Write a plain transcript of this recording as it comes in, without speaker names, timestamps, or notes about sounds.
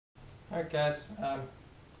Alright guys,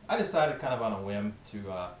 I decided kind of on a whim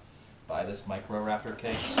to buy this Microraptor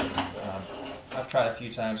case. I've tried a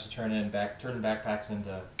few times to turn backpacks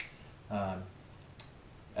into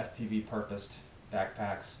FPV purposed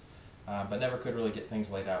backpacks, but never could really get things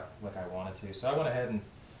laid out like I wanted to. So I went ahead and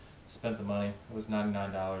spent the money. It was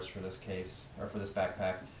 $99 for this case, or for this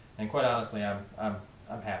backpack, and quite honestly I'm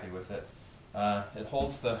happy with it. It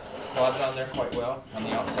holds the quads on there quite well on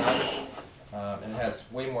the outside. And it has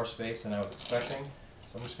way more space than I was expecting.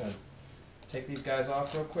 So I'm just going to take these guys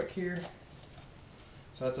off real quick here.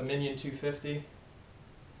 So that's a Minion 250.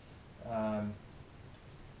 So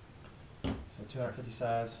 250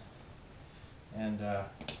 size. And I've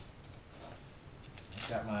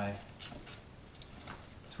got my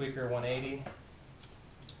Tweaker 180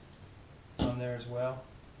 on there as well.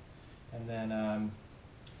 And then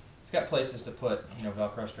it's got places to put,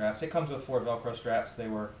 Velcro straps. It comes with 4 Velcro straps. They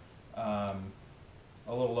were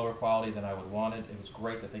a little lower quality than I would wanted. It was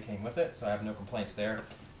great that they came with it, so I have no complaints there.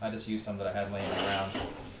 I just used some that I had laying around.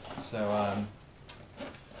 So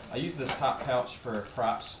I use this top pouch for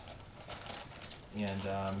props, and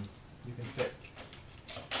you can fit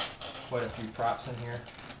quite a few props in here.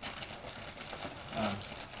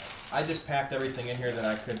 I just packed everything in here that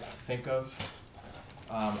I could think of.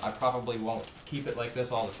 I probably won't keep it like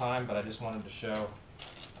this all the time, but I just wanted to show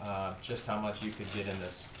just how much you could get in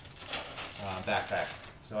this backpack.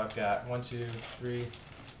 So I've got 1, 2, 3,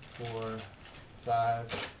 4,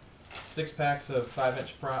 5, 6 packs of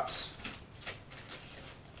 5-inch props.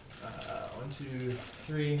 1, 2,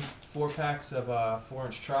 3, 4 packs of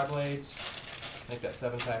 4-inch tri-blades. I think that's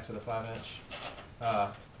 7 packs of the 5-inch.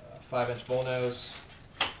 5-inch bullnose.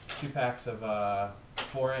 2 packs of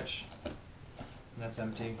 4-inch, and that's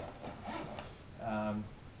empty. Let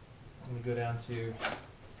me go down to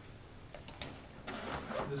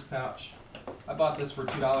this pouch. I bought this for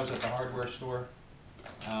 $2 at the hardware store.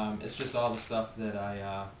 It's just all the stuff that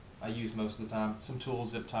I use most of the time. Some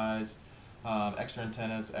tools, zip ties, extra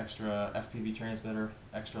antennas, extra FPV transmitter,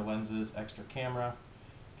 extra lenses, extra camera,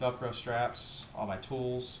 Velcro straps, all my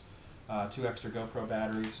tools, 2 extra GoPro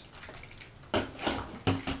batteries.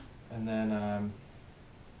 And then,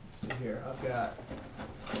 let's see here, I've got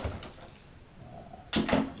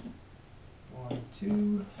 1,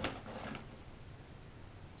 2.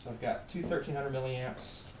 So I've got 2 1300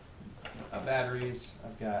 milliamps batteries.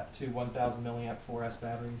 I've got 2 1000 milliamp 4S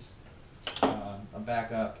batteries. A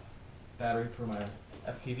backup battery for my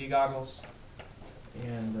FPV goggles,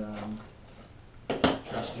 and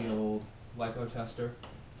trusty old LiPo tester.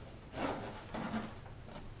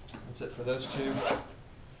 That's it for those 2.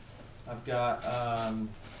 I've got a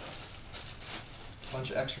bunch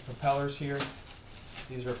of extra propellers here.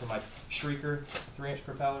 These are for my Shrieker 3-inch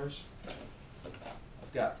propellers.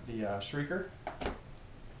 I've got the Shrieker.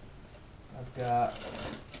 I've got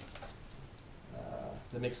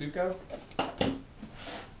the Mixuko,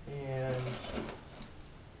 and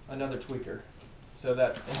another Tweaker. So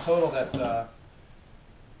that in total, that's a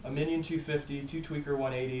Minion 250, 2 Tweaker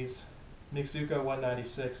 180s, Mixuko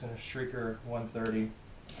 196, and a Shrieker 130.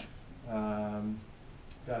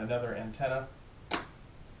 Got another antenna, a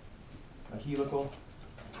helical.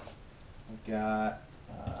 I've got,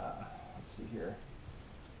 let's see here,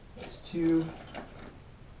 there's 2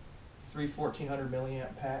 3 1400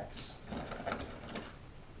 milliamp packs,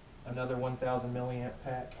 another 1000 milliamp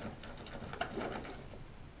pack,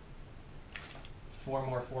 4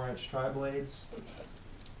 more 4-inch tri-blades,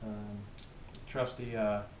 trusty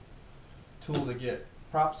tool to get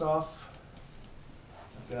props off.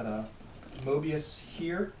 I've got a Mobius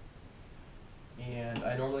here, and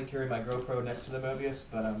I normally carry my GoPro next to the Mobius,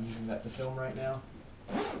 but I'm using that to film right now.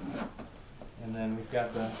 And then we've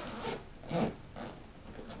got the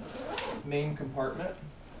main compartment.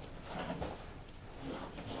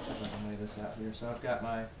 Let's see if I can lay this out here. So I've got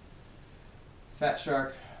my Fat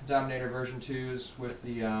Shark Dominator version 2s with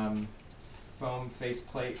the foam face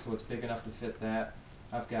plate, so it's big enough to fit that.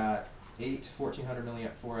 I've got 8 1400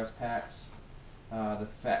 milliamp 4S packs, the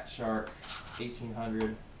Fat Shark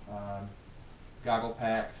 1800 goggle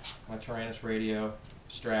pack, my Tyrannus radio,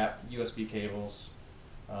 strap, USB cables,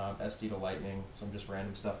 SD to Lightning, some just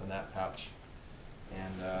random stuff in that pouch,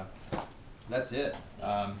 and that's it.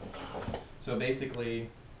 So basically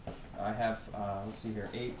I have, let's see here,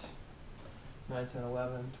 8, 9, 10,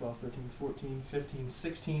 11, 12, 13, 14, 15,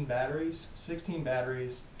 16 batteries. 16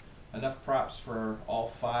 batteries, enough props for all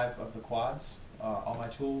 5 of the quads, all my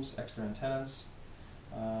tools, extra antennas.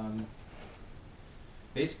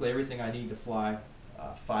 Basically everything I need to fly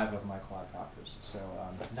 5 of my quadcopters. So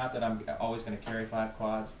not that I'm always going to carry 5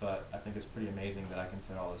 quads, but I think it's pretty amazing that I can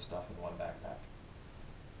fit all this stuff in one backpack.